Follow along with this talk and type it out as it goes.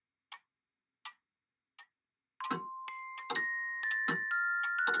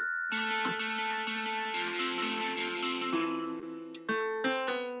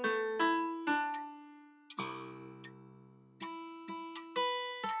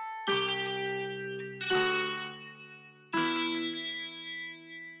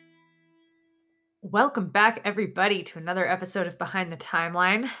Welcome back, everybody, to another episode of Behind the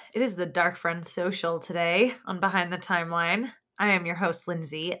Timeline. It is the Dark Friends Social today on Behind the Timeline. I am your host,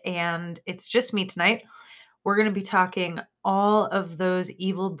 Lindsay, and it's just me tonight. We're going to be talking all of those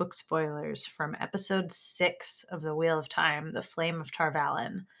evil book spoilers from episode 6 of The Wheel of Time, The Flame of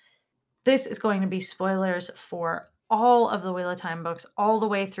Valon. This is going to be spoilers for all of the Wheel of Time books, all the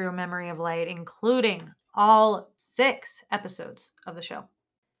way through Memory of Light, including all 6 episodes of the show.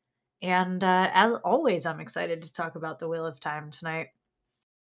 And as always, I'm excited to talk about the Wheel of Time tonight.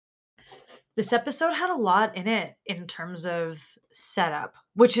 This episode had a lot in it in terms of setup,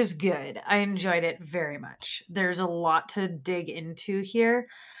 which is good. I enjoyed it very much. There's a lot to dig into here.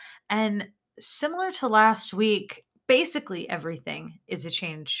 And similar to last week, basically everything is a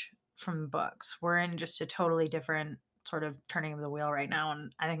change from the books. We're in just a totally different sort of turning of the wheel right now,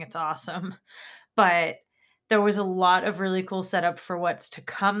 and I think it's awesome. But there was a lot of really cool setup for what's to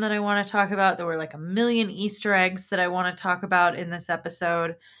come that I want to talk about. There were like a million Easter eggs that I want to talk about in this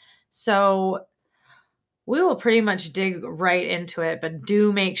episode. So we will pretty much dig right into it, but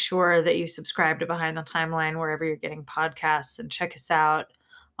do make sure that you subscribe to Behind the Timeline wherever you're getting podcasts, and check us out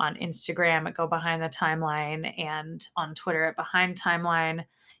on Instagram at Go Behind the Timeline and on Twitter at Behind Timeline.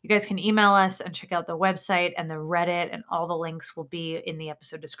 You guys can email us and check out the website and the Reddit, and all the links will be in the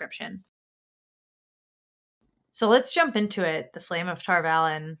episode description. So let's jump into it. The Flame of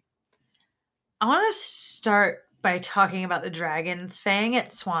Valon. I want to start by talking about the dragon's fang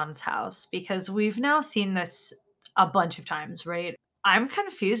at Swan's house, because we've now seen this a bunch of times, right? I'm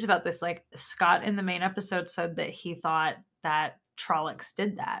confused about this. Like, Scott in the main episode said that he thought that Trollocs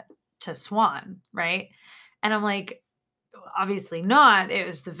did that to Swan, right? And I'm like, obviously not. It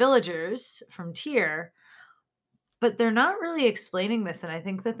was the villagers from Tyr. But they're not really explaining this, and I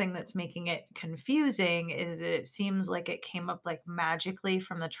think the thing that's making it confusing is that it seems like it came up, like, magically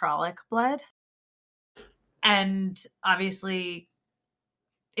from the Trolloc blood. And, obviously,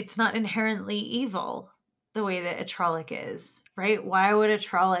 it's not inherently evil the way that a Trolloc is, right? Why would a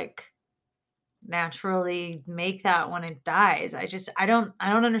Trolloc naturally make that when it dies? I don't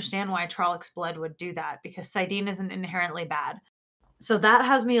understand why Trolloc's blood would do that, because Sidene isn't inherently bad. So that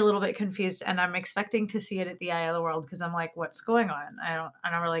has me a little bit confused, and I'm expecting to see it at the Eye of the World, because I'm like, what's going on? I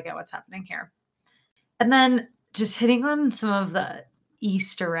don't really get what's happening here. And then just hitting on some of the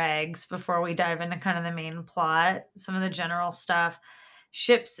Easter eggs before we dive into kind of the main plot, some of the general stuff.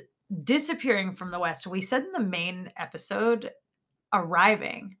 Ships disappearing from the west. We said in the main episode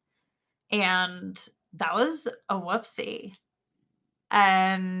arriving, and that was a whoopsie.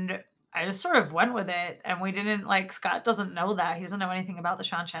 And I just sort of went with it, and we didn't, like, Scott doesn't know that. He doesn't know anything about the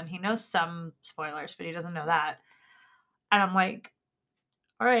Shanshan. He knows some spoilers, but he doesn't know that. And I'm like,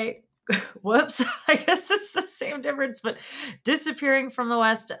 all right, whoops. I guess it's the same difference, but disappearing from the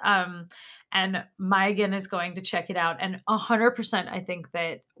West. And Megan is going to check it out. And 100%, I think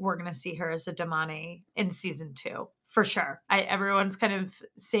that we're going to see her as a Damani in season 2, for sure. Everyone's kind of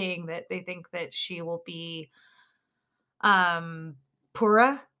saying that they think that she will be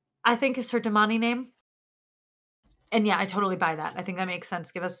Pura, I think is her Damani name. And yeah, I totally buy that. I think that makes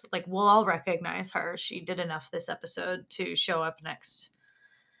sense. Give us, like, we'll all recognize her. She did enough this episode to show up next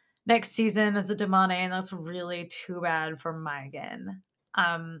season as a Damani, and that's really too bad for Megan.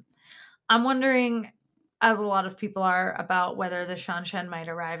 I'm wondering, as a lot of people are, about whether the Shanshan might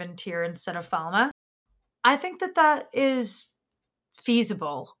arrive in Tyr instead of Falma. I think that is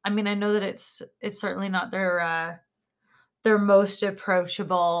feasible. I mean, I know that it's certainly not their most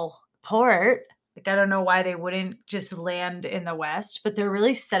approachable port. Like, I don't know why they wouldn't just land in the West, but they're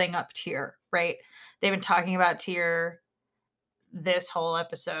really setting up Tyr, right? They've been talking about Tyr this whole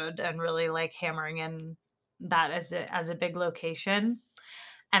episode and really, like, hammering in that as a big location.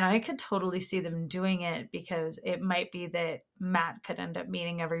 And I could totally see them doing it, because it might be that Matt could end up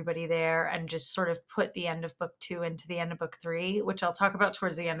meeting everybody there and just sort of put the end of book 2 into the end of book 3, which I'll talk about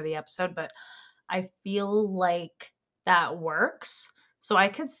towards the end of the episode. But I feel like that works. So I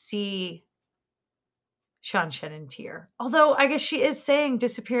could see Shanshan and Tyr. Although I guess she is saying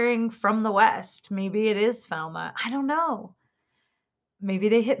disappearing from the West. Maybe it is Falma. I don't know. Maybe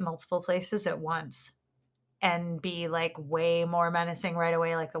they hit multiple places at once and be, like, way more menacing right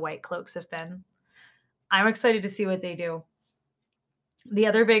away, like the White Cloaks have been. I'm excited to see what they do. The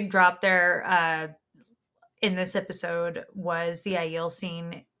other big drop there in this episode was the Aiel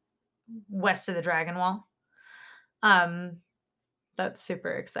scene west of the Dragon Wall. That's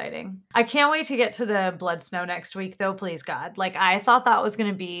super exciting. I can't wait to get to the Blood Snow next week, though, please God. Like, I thought that was going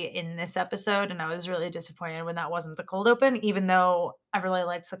to be in this episode, and I was really disappointed when that wasn't the cold open, even though I really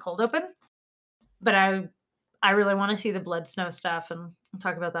liked the cold open. But I really want to see the Blood Snow stuff, and I'll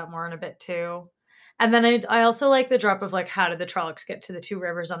talk about that more in a bit, too. And then I also like the drop of, like, how did the Trollocs get to the 2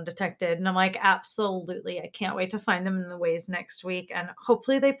 rivers undetected? And I'm like, absolutely, I can't wait to find them in the ways next week, and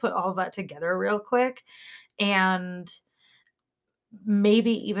hopefully they put all of that together real quick, and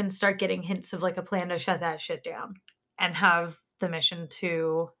maybe even start getting hints of, like, a plan to shut that shit down, and have the mission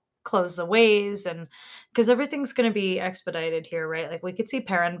to close the ways, and because everything's gonna be expedited here, right? Like, we could see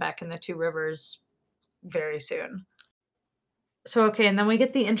Perrin back in the 2 rivers very soon. So, okay, and then we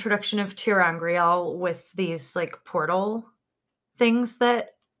get the introduction of Tirangriel with these, like, portal things that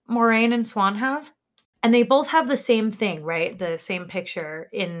Moraine and Swan have. And they both have the same thing, right? The same picture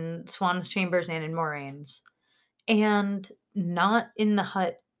in Swan's chambers and in Moraine's. And not in the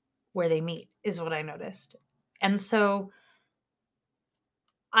hut where they meet, is what I noticed. And so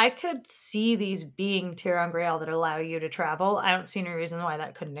I could see these being Tirangriel that allow you to travel. I don't see any reason why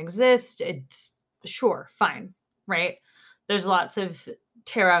that couldn't exist. It's sure, fine, right? There's lots of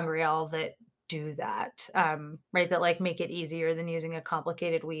Tirangriel that do that, right? That like make it easier than using a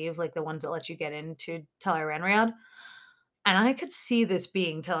complicated weave, like the ones that let you get into Teleranriad. And I could see this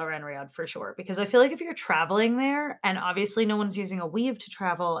being Teleranriad for sure, because I feel like if you're traveling there, and obviously no one's using a weave to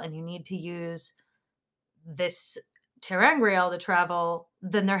travel, and you need to use this terangrial to travel,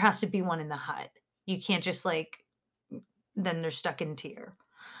 then there has to be one in the hut. You can't just like then they're stuck in tier.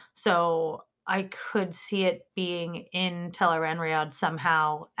 So I could see it being in Teleranriad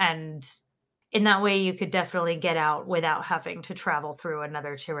somehow, and in that way you could definitely get out without having to travel through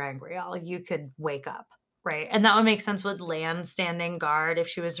another terangrial. You could wake up, right? And that would make sense with Lan standing guard if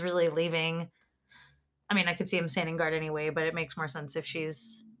she was really leaving. I mean, I could see him standing guard anyway, but it makes more sense if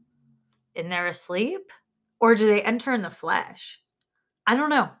she's in there asleep? Or do they enter in the flesh? I don't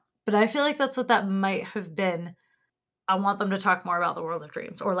know, but I feel like that's what that might have been. I want them to talk more about the World of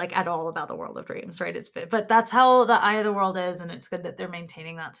Dreams or, like, at all about the World of Dreams, right? But that's how the Eye of the World is, and it's good that they're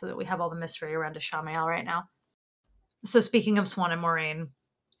maintaining that so that we have all the mystery around Ishamael right now. So speaking of Swan and Moraine,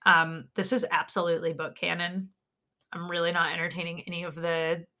 this is absolutely book canon. I'm really not entertaining any of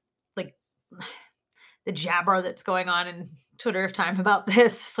the, like, the jabber that's going on in Twitter time about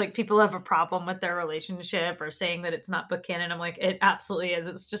this. Like people have a problem with their relationship or saying that it's not book canon. I'm like, it absolutely is.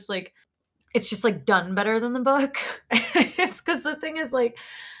 It's just like done better than the book. It's because the thing is like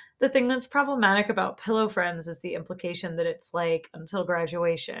the thing that's problematic about Pillow Friends is the implication that it's like until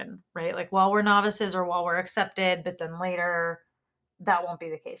graduation, right? Like while we're novices or while we're accepted, but then later that won't be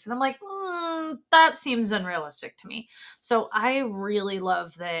the case. And I'm like, that seems unrealistic to me. So I really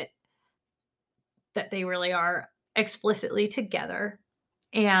love that they really are explicitly together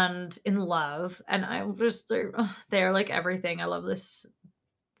and in love, and I just they're like everything. I love this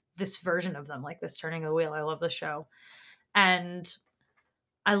version of them, like this turning of the wheel. I love the show, and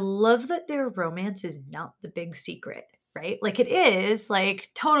I love that their romance is not the big secret, right? Like it is like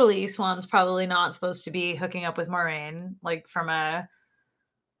totally Swan's probably not supposed to be hooking up with Moraine, like from a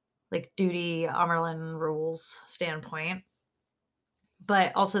like duty Amerlin rules standpoint,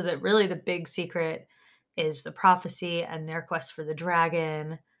 but also that really the big secret is the prophecy and their quest for the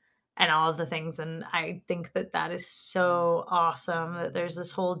dragon and all of the things. And I think that that is so awesome that there's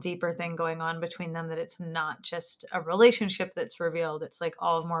this whole deeper thing going on between them, that it's not just a relationship that's revealed. It's like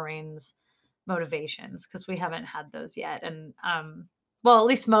all of Moraine's motivations, because we haven't had those yet. And well, at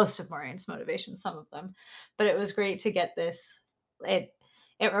least most of Moraine's motivations, some of them. But it was great to get this. It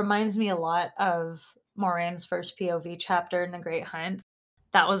reminds me a lot of Moraine's first POV chapter in The Great Hunt.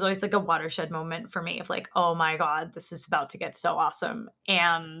 That was always like a watershed moment for me of like, oh my God, this is about to get so awesome.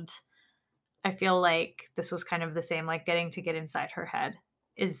 And I feel like this was kind of the same, like getting to get inside her head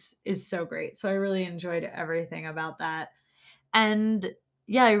is so great. So I really enjoyed everything about that. And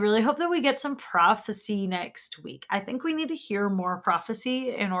yeah, I really hope that we get some prophecy next week. I think we need to hear more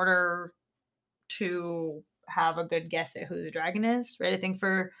prophecy in order to have a good guess at who the dragon is, right? I think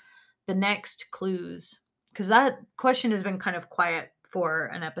for the next clues, because that question has been kind of quiet for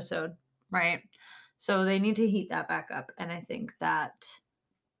an episode, right? So they need to heat that back up. And I think that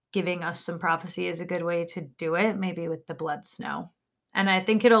giving us some prophecy is a good way to do it, maybe with the blood snow. And I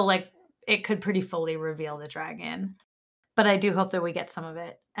think it could pretty fully reveal the dragon. But I do hope that we get some of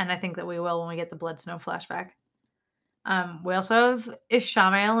it. And I think that we will when we get the blood snow flashback. We also have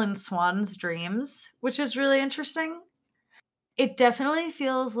Ishamael and Swan's dreams, which is really interesting. It definitely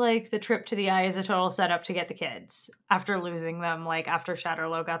feels like the trip to the Eye is a total setup to get the kids after losing them, like after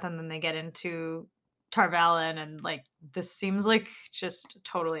Shadow Logoth, and then they get into Tar Valon, and like this seems like just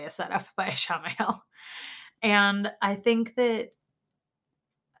totally a setup by Ishamael. And I think that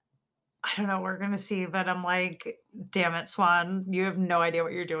I don't know, we're gonna see, but I'm like, damn it, Swan, you have no idea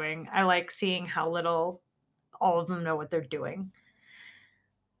what you're doing. I like seeing how little all of them know what they're doing.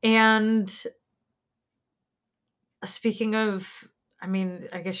 And Speaking of, I mean,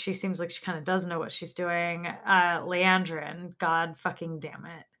 I guess she seems like she kind of does know what she's doing. Leandrin, God fucking damn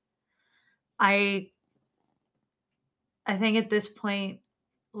it. I I think at this point,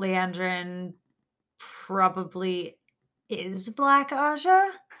 Leandrin probably is Black Aja.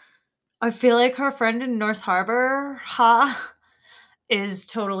 I feel like her friend in North Harbor, Ha, is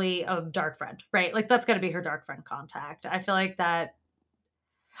totally a dark friend, right? Like that's got to be her dark friend contact. I feel like that.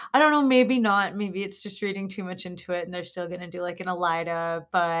 I don't know. Maybe not. Maybe it's just reading too much into it, and they're still gonna do like an Elida,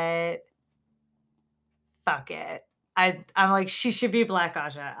 but fuck it. I'm like, she should be Black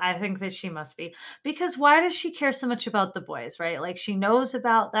Aja. I think that she must be. Because why does she care so much about the boys, right? Like she knows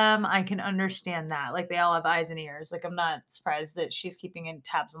about them. I can understand that. Like they all have eyes and ears. Like I'm not surprised that she's keeping in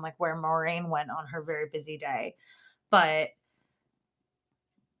tabs on like where Moraine went on her very busy day. But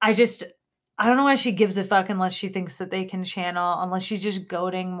I just I don't know why she gives a fuck unless she thinks that they can channel, unless she's just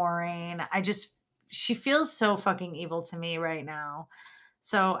goading Moraine. She feels so fucking evil to me right now.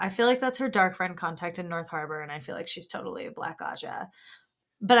 So I feel like that's her dark friend contact in North Harbor, and I feel like she's totally a Black Aja.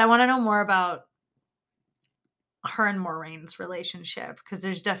 But I want to know more about her and Moraine's relationship because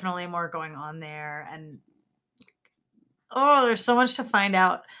there's definitely more going on there, and oh, there's so much to find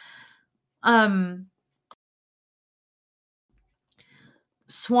out. Um,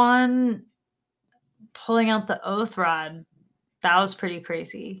 Swan pulling out the oath rod, that was pretty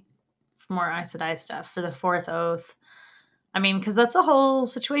crazy. For more Aes Sedai stuff for the fourth oath. I mean, because that's a whole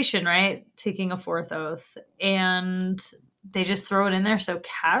situation, right? Taking a fourth oath, and they just throw it in there so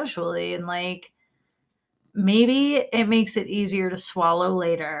casually, and like maybe it makes it easier to swallow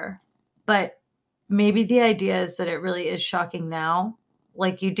later, but maybe the idea is that it really is shocking now.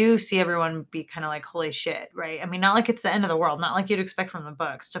 Like you do see everyone be kind of like, holy shit, right? I mean, not like it's the end of the world, not like you'd expect from the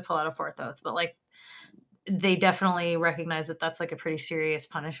books to pull out a fourth oath, but like they definitely recognize that that's like a pretty serious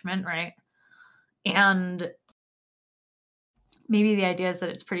punishment, right? And maybe the idea is that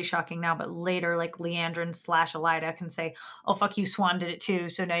it's pretty shocking now, but later, like Leandrin slash Elida can say, oh, fuck you, Swan did it too.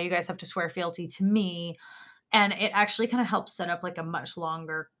 So now you guys have to swear fealty to me. And it actually kind of helps set up like a much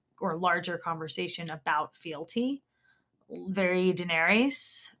longer or larger conversation about fealty. Very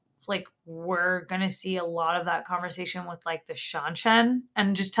Daenerys. Like we're gonna see a lot of that conversation with like the Shanshen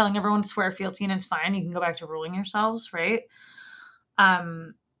and just telling everyone to swear fealty and it's fine. You can go back to ruling yourselves, right?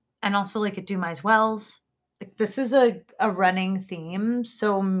 Um, and also like at Dumai's Wells. Like this is a running theme.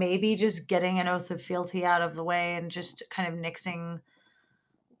 So maybe just getting an oath of fealty out of the way and just kind of nixing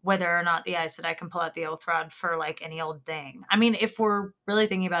whether or not the Aes Sedai can pull out the oath rod for like any old thing. I mean, if we're really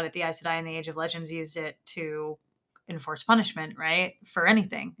thinking about it, the Aes Sedai in the Age of Legends used it to enforce punishment, right? For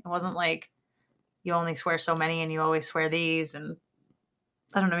anything. It wasn't like you only swear so many and you always swear these. And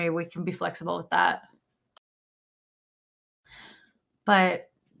I don't know, maybe we can be flexible with that. But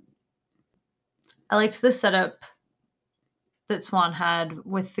I liked the setup that Swan had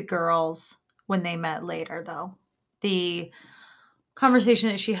with the girls when they met later, though. The conversation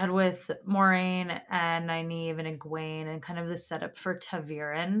that she had with Moraine and Nynaeve and Egwene and kind of the setup for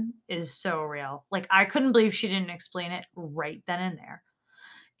Taviran is so real. Like, I couldn't believe she didn't explain it right then and there.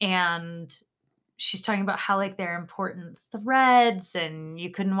 And she's talking about how, like, they're important threads and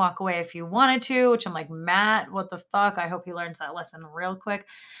you couldn't walk away if you wanted to, which I'm like, Matt, what the fuck? I hope he learns that lesson real quick.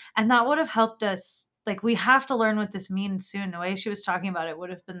 And that would have helped us. Like, we have to learn what this means soon. The way she was talking about it would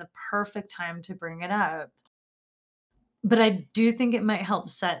have been the perfect time to bring it up. But I do think it might help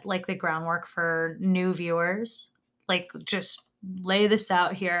set, like, the groundwork for new viewers. Like, just lay this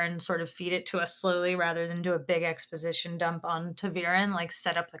out here and sort of feed it to us slowly rather than do a big exposition dump on Taviran, like,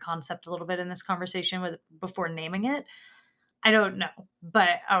 set up the concept a little bit in this conversation with before naming it. I don't know,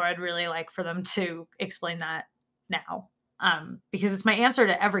 but I would really like for them to explain that now, because it's my answer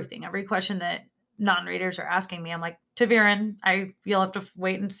to everything. Every question that non-readers are asking me, I'm like, Taviran, you'll have to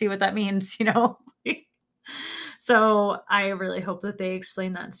wait and see what that means, you know? So I really hope that they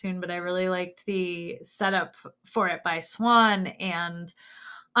explain that soon, but I really liked the setup for it by Swan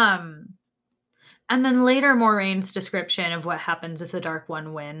um and then later Moraine's description of what happens if the Dark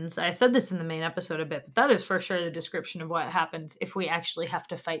One wins. I said this in the main episode a bit, but that is for sure the description of what happens if we actually have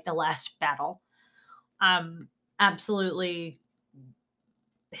to fight the last battle. Absolutely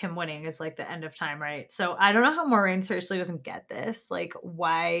him winning is like the end of time, right? So I don't know how Moraine seriously doesn't get this. Like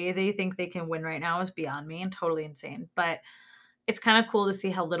why they think they can win right now is beyond me and totally insane. But it's kind of cool to see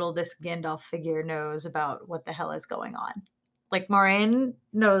how little this Gandalf figure knows about what the hell is going on. Like Moraine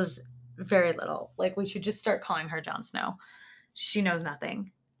knows very little. Like we should just start calling her Jon Snow. She knows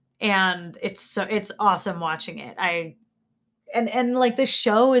nothing. And it's awesome watching it. and like the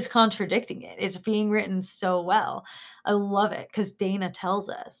show is contradicting it. It's being written so well. I love it because Dana tells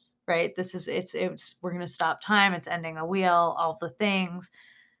us, right? This is it's we're gonna stop time, it's ending the wheel, all the things.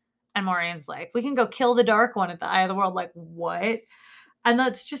 And Maureen's like, we can go kill the dark one at the eye of the world. Like, what? And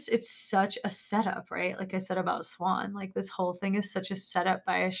that's just it's such a setup, right? Like I said about Swan, like this whole thing is such a setup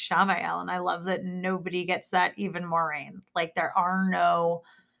by Shamael. And I love that nobody gets that, even Moraine. Like there are no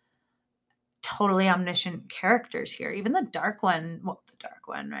totally omniscient characters here. Even the dark one, well, the dark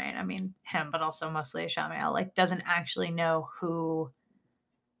one, right? I mean, him, but also mostly Shamael, like doesn't actually know who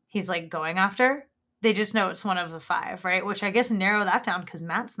he's like going after. They just know it's one of the five, right? Which I guess narrow that down because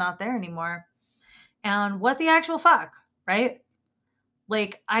Matt's not there anymore. And what the actual fuck, right?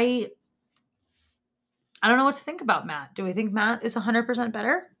 Like I don't know what to think about Matt. Do we think Matt is 100%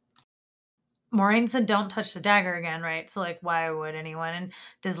 better? Moraine said, "Don't touch the dagger again," right? So, like, why would anyone? And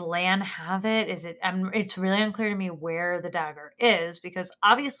does Lan have it? Is it? It's really unclear to me where the dagger is because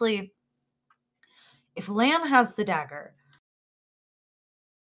obviously, if Lan has the dagger,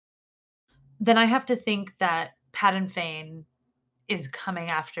 then I have to think that Pat and Fane is coming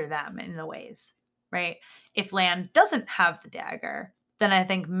after them in the ways, right? If Lan doesn't have the dagger, then I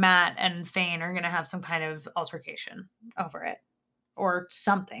think Matt and Fane are going to have some kind of altercation over it or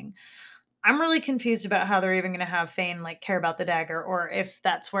something. I'm really confused about how they're even going to have Fane like care about the dagger or if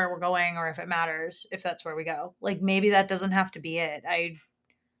that's where we're going or if it matters if that's where we go. Like maybe that doesn't have to be it. I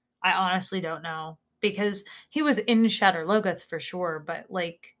honestly don't know because he was in Shatter Logoth for sure, but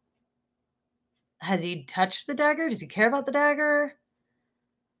like has he touched the dagger? Does he care about the dagger?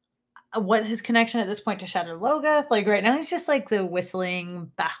 What's his connection at this point to Shatter Logoth? Like right now he's just like the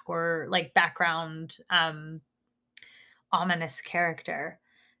whistling backward like background ominous character,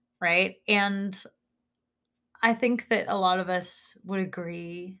 right? And I think that a lot of us would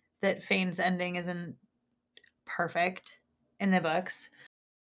agree that Fane's ending isn't perfect in the books.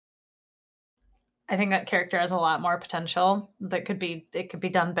 I think that character has a lot more potential that could be it could be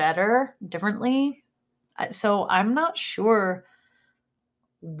done better, differently. So I'm not sure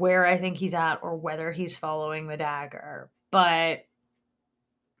where I think he's at or whether he's following the dagger, but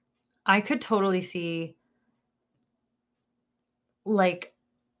I could totally see like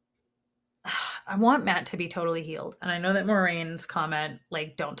I want Matt to be totally healed. And I know that Moraine's comment,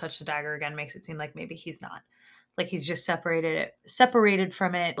 like, don't touch the dagger again, makes it seem like maybe he's not. Like he's just separated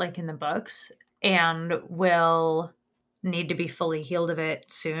from it, like in the books, and will need to be fully healed of it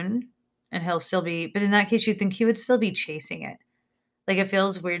soon. And he'll still be, but in that case, you'd think he would still be chasing it. Like it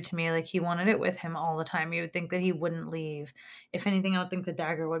feels weird to me. Like he wanted it with him all the time. You would think that he wouldn't leave. If anything, I would think the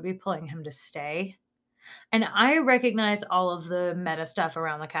dagger would be pulling him to stay. And I recognize all of the meta stuff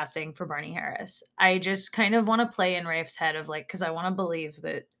around the casting for Barney Harris. I just kind of want to play in Rafe's head of like, because I want to believe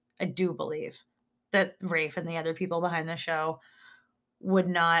that I do believe that Rafe and the other people behind the show would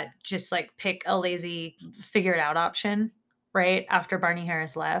not just like pick a lazy figure it out option right after Barney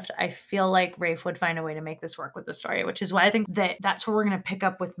Harris left. I feel like Rafe would find a way to make this work with the story, which is why I think that that's where we're going to pick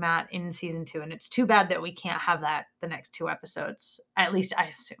up with Matt in season 2. And it's too bad that we can't have that the next 2 episodes. At least I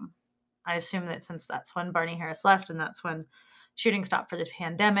assume. I assume that since that's when Barney Harris left and that's when shooting stopped for the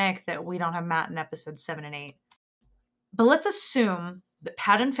pandemic, that we don't have Matt in episodes 7 and 8. But let's assume that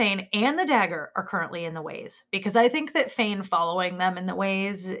Pat and Fane and the dagger are currently in the ways, because I think that Fane following them in the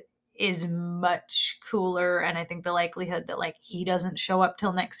ways is much cooler. And I think the likelihood that like he doesn't show up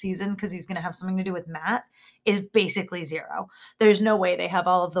till next season because he's going to have something to do with Matt is basically zero. There's no way they have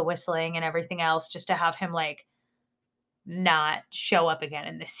all of the whistling and everything else just to have him like not show up again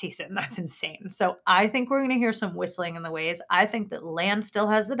in this season. That's insane. So I think we're going to hear some whistling in the ways. I think that Lan still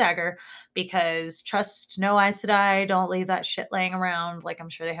has the dagger because trust no Aes Sedai, don't leave that shit laying around. Like I'm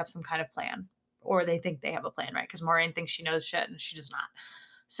sure they have some kind of plan, or they think they have a plan, right? Because Moraine thinks she knows shit and she does not.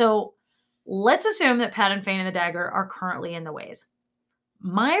 So let's assume that Pat and Fane and the dagger are currently in the ways.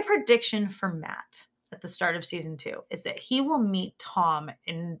 My prediction for Matt at the start of season 2 is that he will meet Tom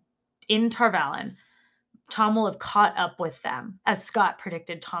in Tarvalon. Tom will have caught up with them. As Scott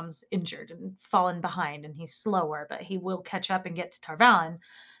predicted, Tom's injured and fallen behind and he's slower, but he will catch up and get to Tarvalon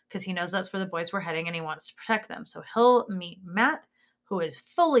because he knows that's where the boys were heading and he wants to protect them. So he'll meet Matt, who is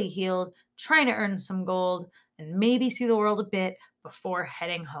fully healed, trying to earn some gold and maybe see the world a bit before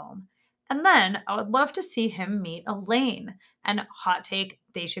heading home. And then I would love to see him meet Elaine. And hot take,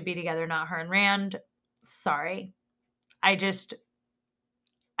 they should be together, not her and Rand. Sorry. I just,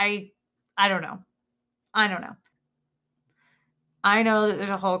 I don't know. I don't know. I know that there's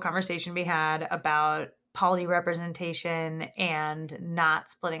a whole conversation to be had about poly representation and not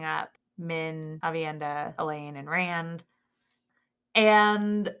splitting up Min, Avienda, Elaine, and Rand.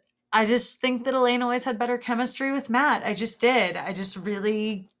 And I just think that Elaine always had better chemistry with Matt. I just did.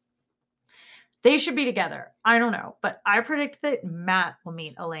 They should be together. I don't know, but I predict that Matt will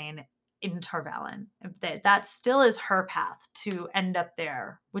meet Elaine in Tarvalon. That still is her path to end up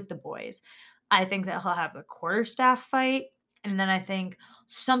there with the boys. I think that he'll have the quarterstaff fight, and then I think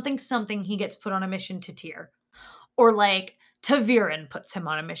something he gets put on a mission to Tyr, or like Taviran puts him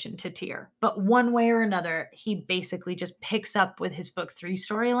on a mission to Tyr. But one way or another, he basically just picks up with his book 3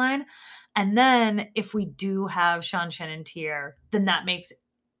 storyline. And then if we do have Shan and Tyr, then that makes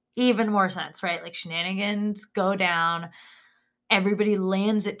even more sense, right? Like shenanigans go down, everybody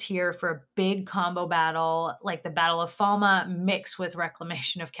lands at Tyr for a big combo battle, like the Battle of Falma mixed with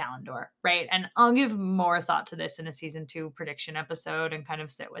Reclamation of Kalendor, right? And I'll give more thought to this in a season 2 prediction episode and kind of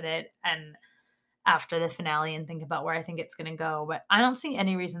sit with it and after the finale and think about where I think it's going to go. But I don't see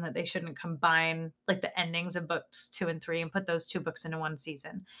any reason that they shouldn't combine like the endings of books 2 and 3 and put those 2 books into one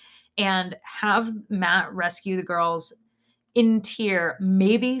season and have Matt rescue the girls in Tyr,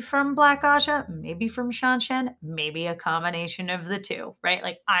 maybe from Black Aja, maybe from Shanshan, maybe a combination of the two, right?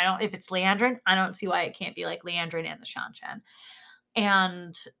 Like, if it's Leandrin, I don't see why it can't be like Leandrin and the Shanshan.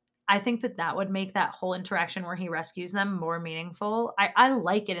 And I think that would make that whole interaction where he rescues them more meaningful. I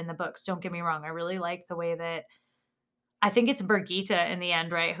like it in the books. Don't get me wrong. I really like the way that I think it's Birgitta in the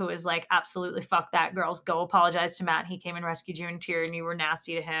end, right? Who is like, absolutely fuck that, girls. Go apologize to Matt. He came and rescued you in Tyr and you were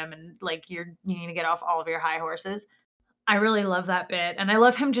nasty to him. And like, you need to get off all of your high horses. I really love that bit. And I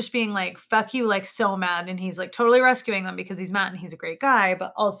love him just being like, fuck you, like so mad. And he's like totally rescuing them because he's Matt and he's a great guy,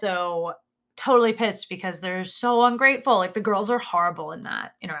 but also totally pissed because they're so ungrateful. Like the girls are horrible in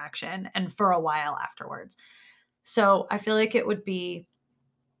that interaction and for a while afterwards. So I feel like it would be,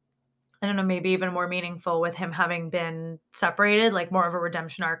 I don't know, maybe even more meaningful with him having been separated, like more of a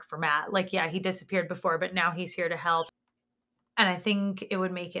redemption arc for Matt. Like, yeah, he disappeared before, but now he's here to help. And I think it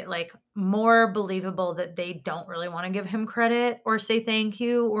would make it like more believable that they don't really want to give him credit or say thank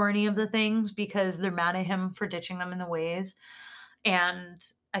you or any of the things because they're mad at him for ditching them in the ways. And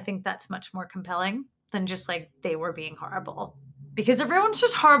I think that's much more compelling than just like they were being horrible because everyone's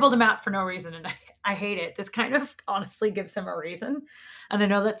just horrible to Matt for no reason. And I hate it. This kind of honestly gives him a reason. And I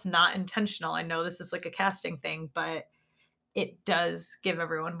know that's not intentional. I know this is like a casting thing, but it does give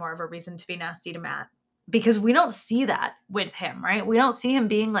everyone more of a reason to be nasty to Matt because we don't see that with him, right? We don't see him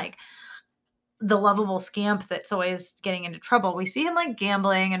being like the lovable scamp that's always getting into trouble. We see him like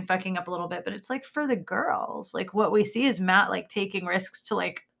gambling and fucking up a little bit, but it's like for the girls. Like what we see is Matt like taking risks to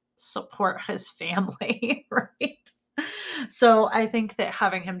like support his family, right? So I think that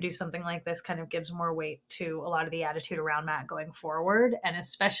having him do something like this kind of gives more weight to a lot of the attitude around Matt going forward, and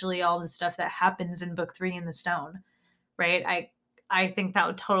especially all the stuff that happens in book 3 in the Stone, right? I think that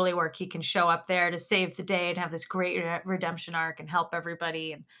would totally work. He can show up there to save the day and have this great redemption arc and help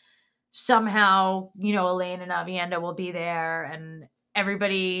everybody. And somehow, Elaine and Avienda will be there and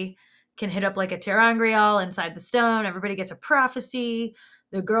everybody can hit up like a terangrial inside the stone. Everybody gets a prophecy.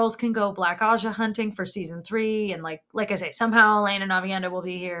 The girls can go Black Aja hunting for season 3. And like I say, somehow Elaine and Avienda will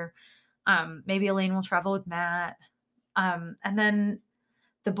be here. Maybe Elaine will travel with Matt. And then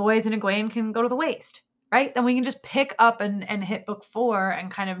the boys and Egwene can go to the waste, right? Then we can just pick up and hit book 4 and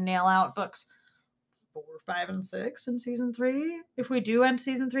kind of nail out books 4, 5, and 6 in season 3. If we do end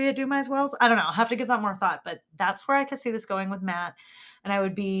season 3 at Do My Wells, I don't know. I'll have to give that more thought, but that's where I could see this going with Matt. And I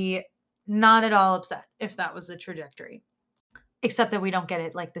would be not at all upset if that was the trajectory. Except that we don't get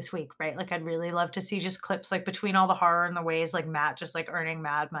it like this week, right? Like I'd really love to see just clips like between all the horror and the ways like Matt just like earning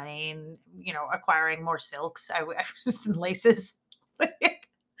mad money and, acquiring more silks and laces. I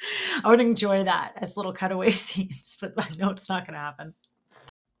would enjoy that as little cutaway scenes, but I know it's not going to happen.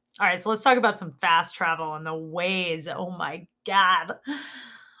 All right, so let's talk about some fast travel and the ways. Oh my God.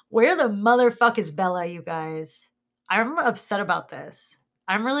 Where the motherfuck is Bella, you guys? I'm upset about this.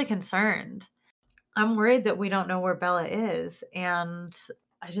 I'm really concerned. I'm worried that we don't know where Bella is, and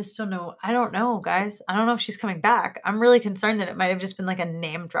I just don't know. I don't know, guys. I don't know if she's coming back. I'm really concerned that it might have just been like a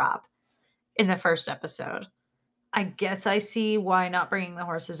name drop in the first episode. I guess I see why not bringing the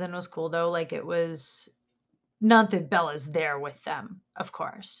horses in was cool, though. Like, it was not that Bella's there with them, of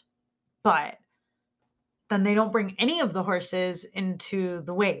course, but then they don't bring any of the horses into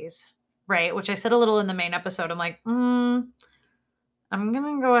the ways, right? Which I said a little in the main episode. I'm like, I'm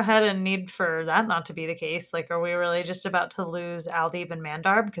going to go ahead and need for that not to be the case. Like, are we really just about to lose Aldeeb and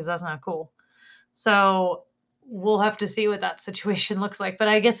Mandar? Because that's not cool. So we'll have to see what that situation looks like. But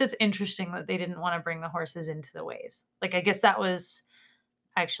I guess it's interesting that they didn't want to bring the horses into the ways. Like, I guess that was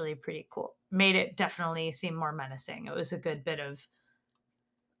actually pretty cool. Made it definitely seem more menacing. It was a good bit of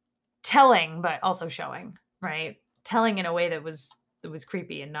telling, but also showing, right? Telling in a way that was it was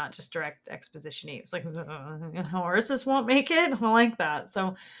creepy and not just direct exposition-y. It was like, horses won't make it? I like that.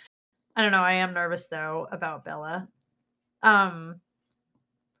 So, I don't know, I am nervous, though, about Bella. Um,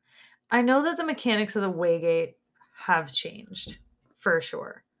 I know that the mechanics of the Waygate have changed, for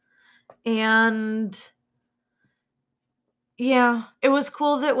sure. And yeah, it was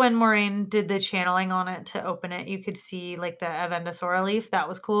cool that when Maureen did the channeling on it to open it, you could see, like, the Avendasora leaf. That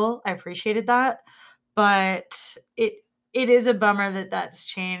was cool. I appreciated that. But it is a bummer that that's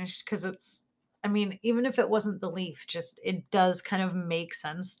changed because it's I mean, even if it wasn't the leaf, just it does kind of make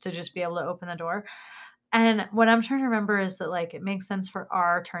sense to just be able to open the door. And what I'm trying to remember is that, like, it makes sense for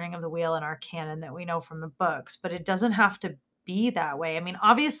our turning of the wheel and our canon that we know from the books, but it doesn't have to be that way. I mean,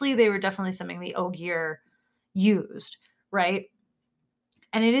 obviously, they were definitely something the Ogier used, right?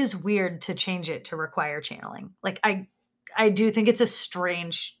 And it is weird to change it to require channeling. Like, I do think it's a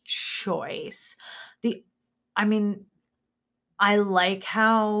strange choice. The I mean, I like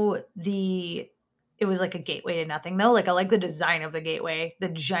how it was like a gateway to nothing though. Like I like the design of the gateway. The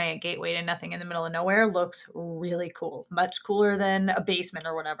giant gateway to nothing in the middle of nowhere looks really cool. Much cooler than a basement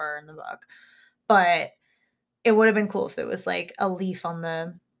or whatever in the book. But it would have been cool if there was like a leaf on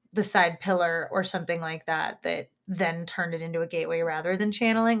the side pillar or something like that that then turned it into a gateway rather than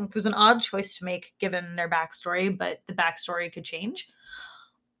channeling. It was an odd choice to make given their backstory, but the backstory could change.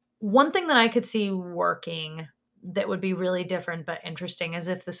 One thing that I could see working that would be really different but interesting is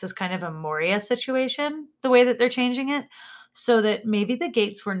if this is kind of a Moria situation, the way that they're changing it, so that maybe the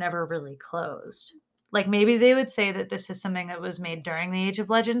gates were never really closed. Like maybe they would say that this is something that was made during the Age of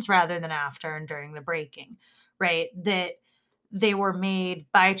Legends rather than after and during the breaking, right? That they were made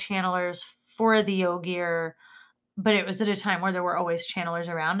by channelers for the Ogier, but it was at a time where there were always channelers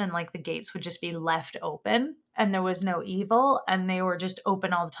around and like the gates would just be left open and there was no evil and they were just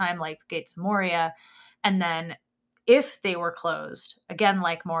open all the time like the gates of Moria. And then if they were closed, again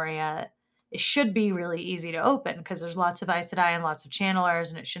like Moria, it should be really easy to open because there's lots of Aes Sedai and lots of channelers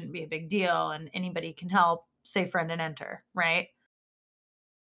and it shouldn't be a big deal and anybody can help, say friend and enter, right?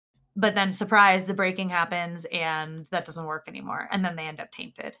 But then surprise, the breaking happens and that doesn't work anymore and then they end up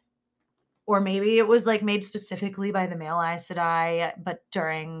tainted. Or maybe it was, like, made specifically by the male Aes Sedai, but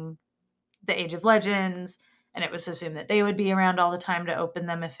during the Age of Legends, and it was assumed that they would be around all the time to open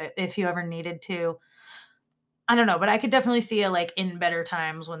them if you ever needed to. I don't know, but I could definitely see a, like, in better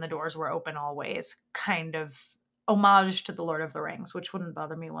times when the doors were open always kind of homage to The Lord of the Rings, which wouldn't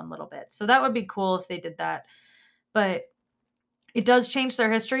bother me one little bit. So that would be cool if they did that, but it does change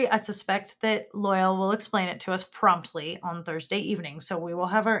their history. I suspect that Loyal will explain it to us promptly on Thursday evening, so we will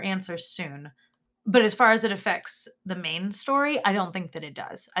have our answers soon. But as far as it affects the main story, I don't think that it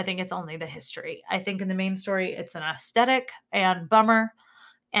does. I think it's only the history. I think in the main story, it's an aesthetic and bummer.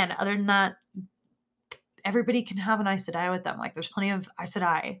 And other than that, everybody can have an Aes Sedai with them. Like there's plenty of Aes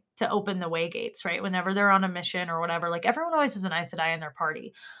Sedai to open the way gates, right? Whenever they're on a mission or whatever, like everyone always has an Aes Sedai in their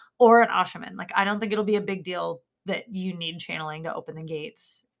party or an Ashaman. Like I don't think it'll be a big deal that you need channeling to open the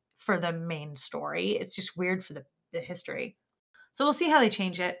gates for the main story. It's just weird for the history. So we'll see how they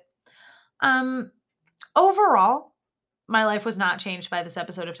change it. Overall, my life was not changed by this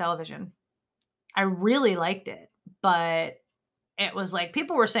episode of television. I really liked it, but it was like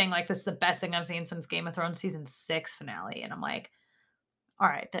people were saying like this is the best thing I've seen since Game of Thrones season 6 finale, and I'm like, all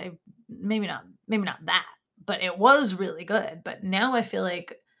right, maybe not that, but it was really good. But now I feel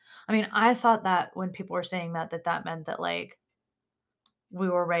like, I mean, I thought that when people were saying that meant that like we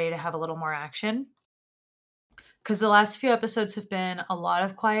were ready to have a little more action. Because the last few episodes have been a lot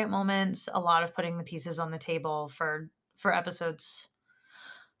of quiet moments, a lot of putting the pieces on the table for episodes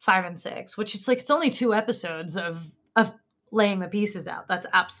 5 and 6, which it's like it's only 2 episodes of laying the pieces out. That's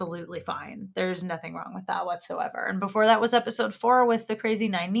absolutely fine. There's nothing wrong with that whatsoever. And before that was episode 4 with the crazy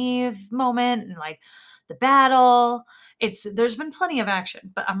Nynaeve moment and like the battle. There's been plenty of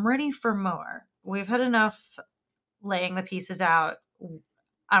action, but I'm ready for more. We've had enough laying the pieces out.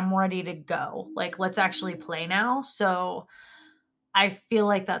 I'm ready to go. Like let's actually play now. So I feel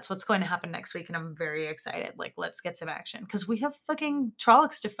like that's what's going to happen next week, and I'm very excited. Like, let's get some action because we have fucking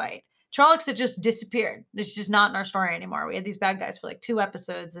Trollocs to fight. Trollocs had just disappeared. It's just not in our story anymore. We had these bad guys for like 2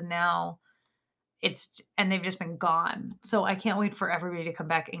 episodes, and now they've just been gone. So I can't wait for everybody to come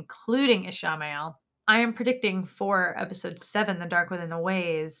back, including Ishamael. I am predicting for episode 7, The Dark Within the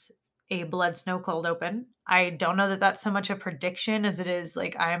Ways, a Blood Snow Cold open. I don't know that that's so much a prediction as it is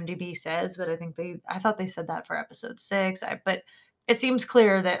like IMDb says, but I thought they said that for episode 6. But it seems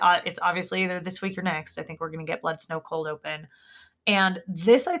clear that it's obviously either this week or next. I think we're going to get Blood Snow Cold open. And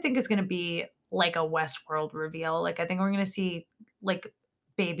this I think is going to be like a Westworld reveal. Like I think we're going to see like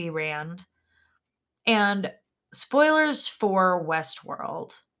baby Rand. And spoilers for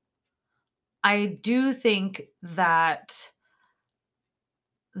Westworld. I do think that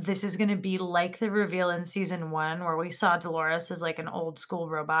this is gonna be like the reveal in season 1 where we saw Dolores as, like, an old school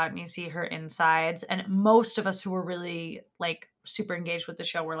robot and you see her insides, and most of us who were really, like, super engaged with the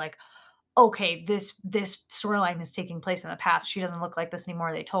show were like, "Okay, this storyline is taking place in the past. She doesn't look like this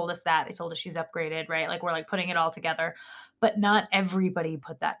anymore. They told us that. They told us she's upgraded," right? Like, we're, like, putting it all together, but not everybody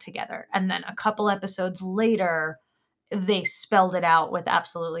put that together, and then a couple episodes later, they spelled it out with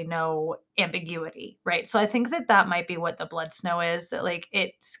absolutely no ambiguity, right? So I think that that might be what the blood snow is, that like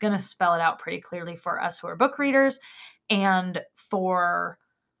it's going to spell it out pretty clearly for us who are book readers and for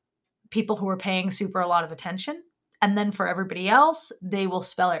people who are paying super a lot of attention. And then for everybody else, they will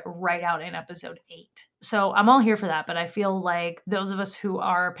spell it right out in episode 8. So I'm all here for that, but I feel like those of us who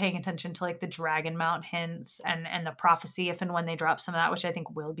are paying attention to like the dragon mount hints and the prophecy if and when they drop some of that, which I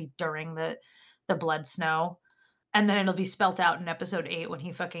think will be during the blood snow, and then it'll be spelt out in episode 8 when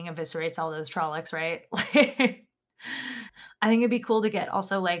he fucking eviscerates all those Trollocs, right? Like, I think it'd be cool to get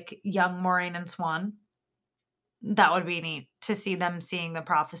also, like, young Moraine and Swan. That would be neat to see them seeing the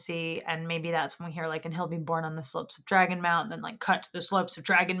prophecy, and maybe that's when we hear, like, "And he'll be born on the slopes of Dragon Mount," and then, like, cut to the slopes of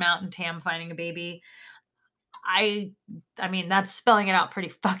Dragon Mount and Tam finding a baby. I I mean, that's spelling it out pretty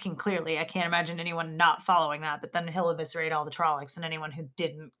fucking clearly. I can't imagine anyone not following that, but then he'll eviscerate all the Trollocs, and anyone who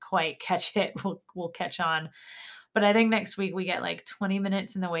didn't quite catch it will catch on. But I think next week we get like 20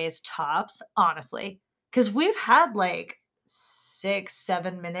 minutes in the ways tops, honestly. Because we've had like 6,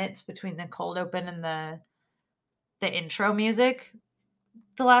 7 minutes between the cold open and the intro music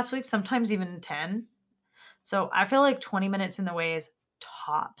the last week, sometimes even 10. So I feel like 20 minutes in the ways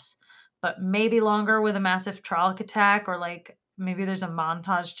tops, but maybe longer with a massive Trolloc attack, or like maybe there's a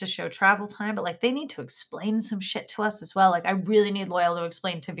montage to show travel time, but like they need to explain some shit to us as well. Like I really need Loyal to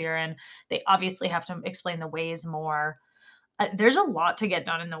explain to Viren. They obviously have to explain the ways more. There's a lot to get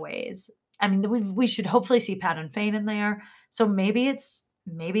done in the ways. I mean, we should hopefully see Pat and Fane in there. So maybe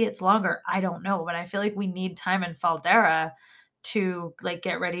it's longer. I don't know, but I feel like we need time in Faldera to like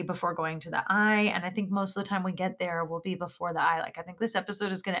get ready before going to the Eye. And I think most of the time we get there will be before the Eye. Like I think this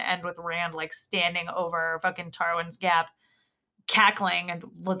episode is going to end with Rand like standing over fucking Tarwin's Gap, cackling and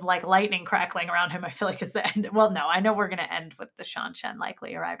with like lightning crackling around him. I feel like is the end. Well, no, I know we're going to end with the Shan Shen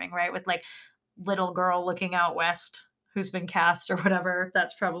likely arriving, right? With like little girl looking out west who's been cast or whatever.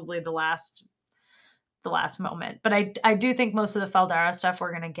 That's probably the last moment. But I do think most of the Faldara stuff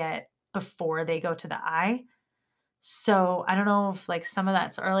we're gonna get before they go to the Eye. So I don't know if like some of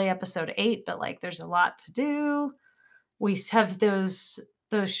that's early episode 8, but like there's a lot to do. We have those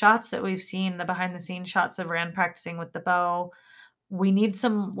shots that we've seen, the behind the scenes shots of Rand practicing with the bow. We need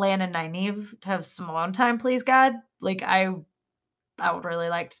some Lan and Nynaeve to have some alone time, please God. Like I would really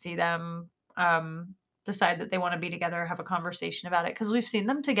like to see them decide that they want to be together, have a conversation about it, because we've seen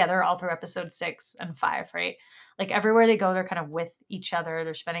them together all through episode 6 and 5, right? Like everywhere they go, they're kind of with each other.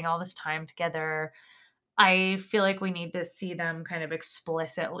 They're spending all this time together. I feel like we need to see them kind of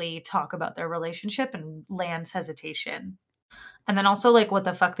explicitly talk about their relationship and Lan's hesitation. And then also like what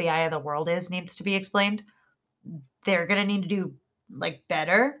the fuck the eye of the world is needs to be explained. They're gonna need to do like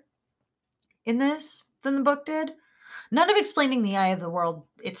better in this than the book did. Not of explaining the eye of the world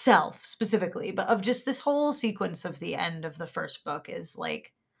itself specifically, but of just this whole sequence of the end of the first book is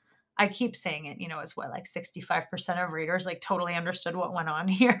like, I keep saying it, it's what, like 65% of readers like totally understood what went on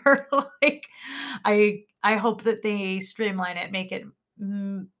here. Like, I hope that they streamline it, make it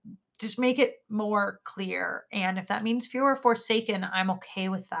just make it more clear. And if that means fewer Forsaken, I'm okay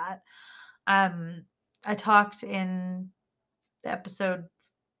with that. I talked in the episode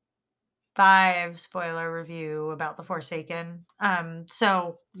 5 spoiler review about the Forsaken.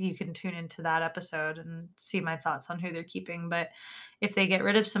 So you can tune into that episode and see my thoughts on who they're keeping. But if they get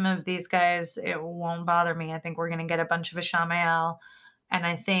rid of some of these guys, it won't bother me. I think we're going to get a bunch of Ishamael. And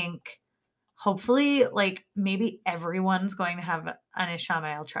I think hopefully, like, maybe everyone's going to have an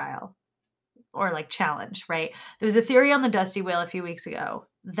Ishamael trial or like challenge, right? There was a theory on the Dusty Whale a few weeks ago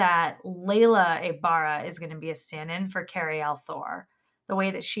that Layla Ibarra is going to be a stand-in for Carrie Thor, the way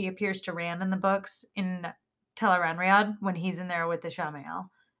that she appears to Rand in the books in Tel'aran'rhiod when he's in there with the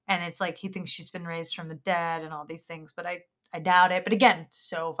Shamael. And it's like he thinks she's been raised from the dead and all these things, but I doubt it. But again,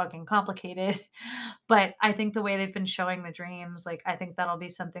 so fucking complicated. But I think the way they've been showing the dreams, like I think that'll be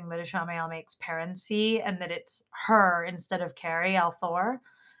something that Ishamael makes parents see, and that it's her instead of Carrie Thor.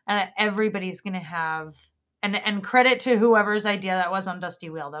 And everybody's gonna have and credit to whoever's idea that was on Dusty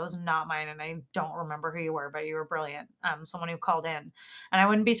Wheel. That was not mine, and I don't remember who you were, but you were brilliant. Someone who called in, and I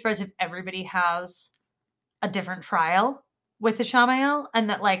wouldn't be surprised if everybody has a different trial with the Shamael, and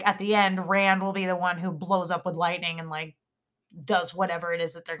that like at the end, Rand will be the one who blows up with lightning and like does whatever it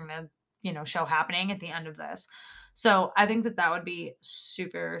is that they're gonna, show happening at the end of this. So I think that that would be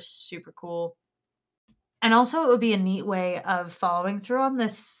super, super cool. And also it would be a neat way of following through on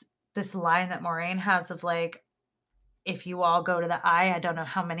this line that Moraine has of like, if you all go to the Eye, I don't know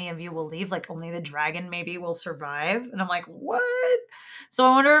how many of you will leave. Like only the dragon maybe will survive. And I'm like, what? So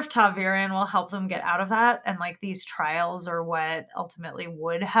I wonder if Taviran will help them get out of that. And like these trials are what ultimately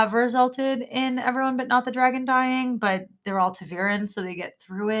would have resulted in everyone but not the dragon dying. But they're all Taviran, so they get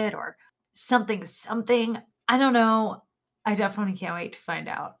through it or something, something. I don't know. I definitely can't wait to find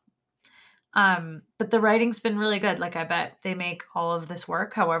out. But the writing's been really good. Like I bet they make all of this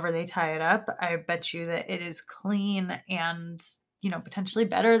work, however they tie it up. I bet you that it is clean and, potentially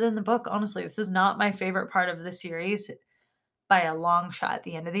better than the book. Honestly, this is not my favorite part of the series by a long shot.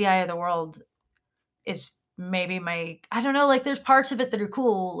 The end of the Eye of the World is maybe I don't know, like there's parts of it that are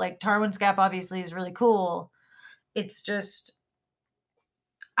cool. Like Tarwin's Gap obviously is really cool. It's just,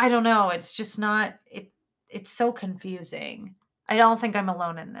 I don't know. It's just not, it's so confusing. I don't think I'm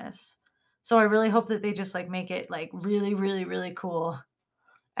alone in this. So I really hope that they just like make it like really, really, really cool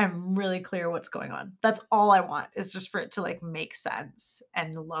and really clear what's going on. That's all I want is just for it to like make sense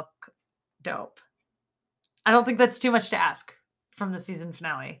and look dope. I don't think that's too much to ask from the season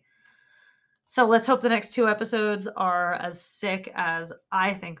finale. So let's hope the next 2 episodes are as sick as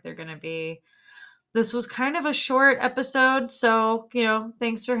I think they're going to be. This was kind of a short episode, so,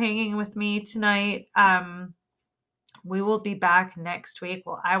 thanks for hanging with me tonight. We will be back next week.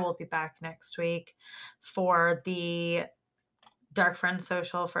 Well, I will be back next week for the Dark Friends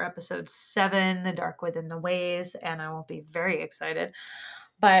Social for episode 7, The Dark Within the Ways, and I will be very excited.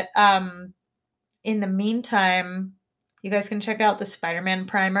 But in the meantime, you guys can check out the Spider-Man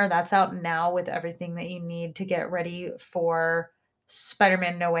primer. That's out now with everything that you need to get ready for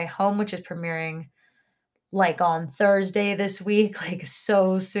Spider-Man No Way Home, which is premiering like on Thursday this week, like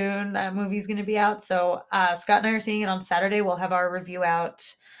so soon. That movie's going to be out. So Scott and I are seeing it on Saturday. We'll have our review out,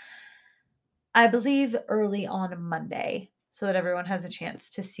 I believe, early on Monday so that everyone has a chance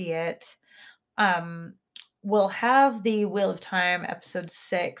to see it. We'll have the Wheel of Time episode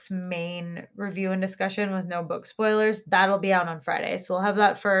 6 main review and discussion with no book spoilers. That'll be out on Friday. So we'll have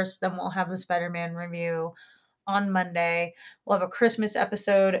that first. Then we'll have the Spider-Man review on Monday. We'll have a Christmas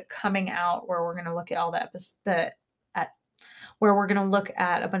episode coming out where we're going to look at all the episodes where we're going to look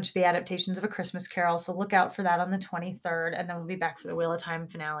at a bunch of the adaptations of A Christmas Carol. So look out for that on the 23rd, and then we'll be back for the Wheel of Time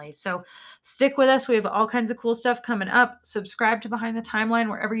finale. So stick with us. We have all kinds of cool stuff coming up. Subscribe to Behind the Timeline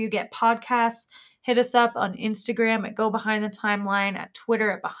wherever you get podcasts. Hit us up on Instagram at Go Behind the Timeline, at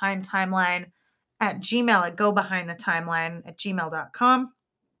Twitter at Behind Timeline, at Gmail at GoBehindTheTimeline at gmail.com.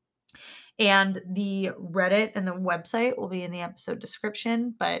 And the Reddit and the website will be in the episode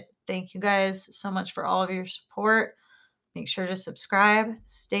description. But thank you guys so much for all of your support. Make sure to subscribe,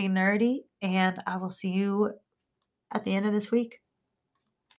 stay nerdy, and I will see you at the end of this week.